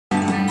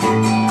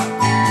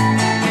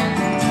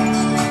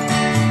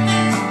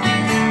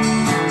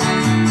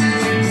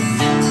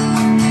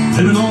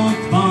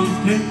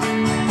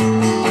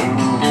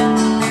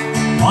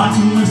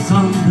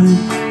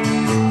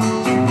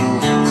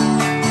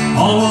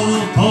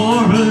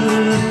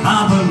porridge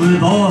covered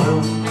with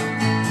oil.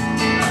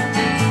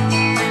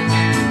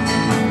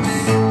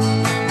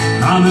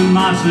 I'm in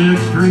my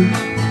 6th Street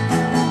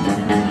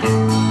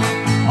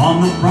on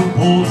the front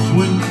porch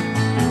swing.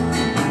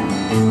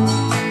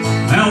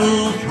 Now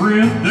little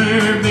shrimp,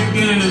 they're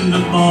beginning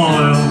to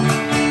boil.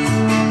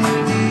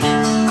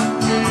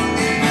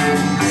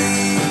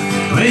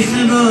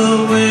 Wasting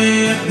away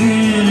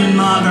again in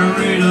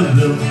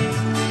Margaritaville,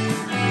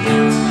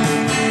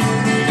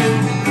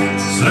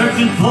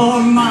 searching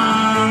for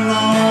my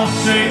lost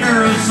shaker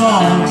of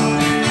salt.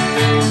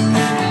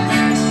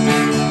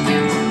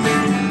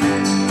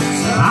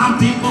 Some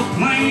people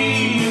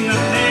claim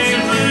that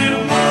there's a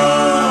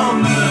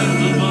woman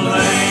to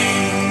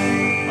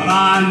blame, but I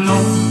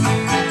know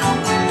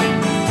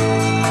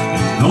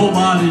it's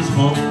nobody's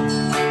fault.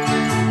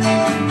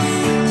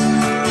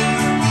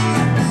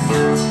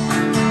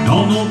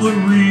 Don't know the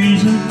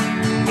reason,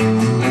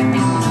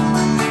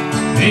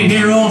 ain't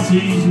here all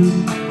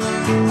season.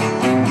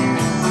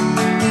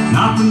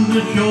 Not from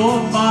the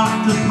shore box,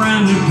 a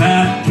brand new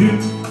tattoo.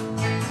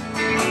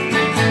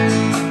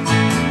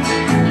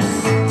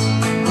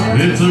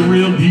 It's a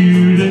real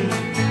beauty,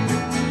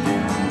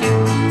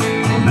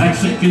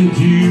 Mexican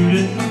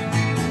cutie.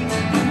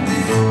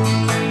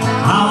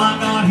 How I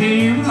got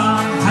here, I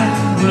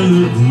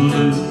haven't a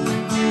clue.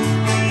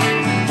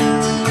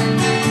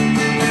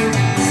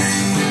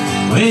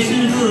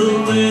 Wasted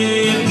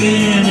away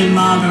again in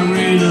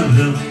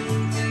Margaritaville,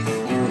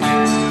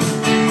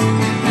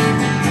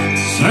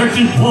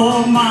 searching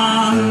for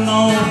my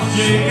lost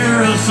shaker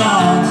of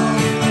salt.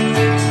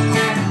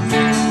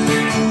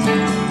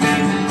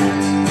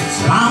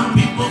 Some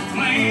people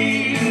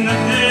claim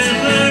that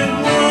there's a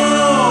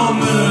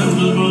woman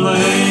to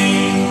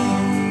blame.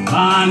 I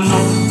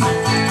know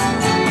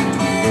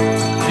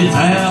it's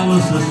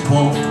Alice's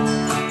fault.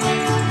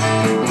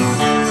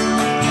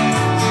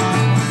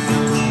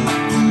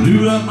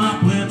 Blew up my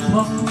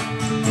flip-flop,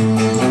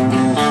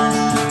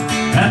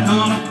 had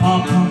on a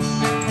pop-up,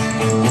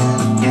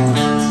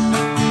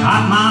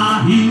 got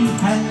my heat,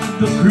 had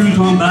to cruise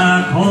on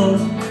back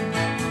home.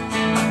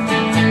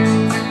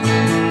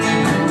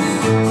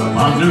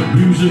 While they're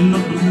boozing the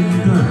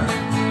blender,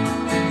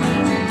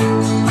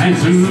 and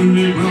soon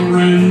it will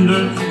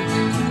render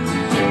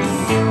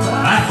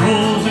that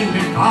frozen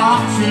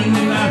concoction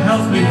that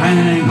helps me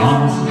hang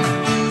on.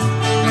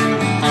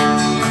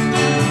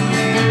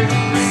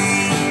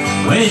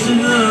 Wasting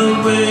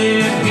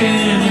away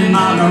again in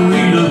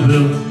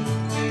Margaritaville,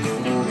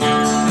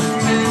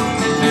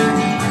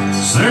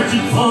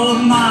 searching for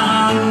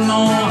my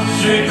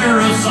lost shaker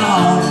of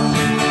salt.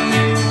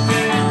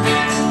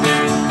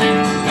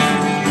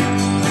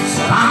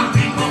 Some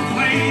people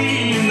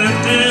claim that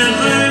there's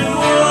a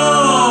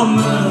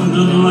woman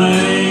to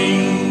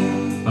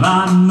blame, but I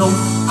know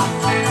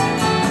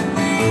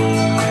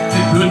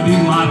it could be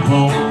my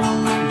fault.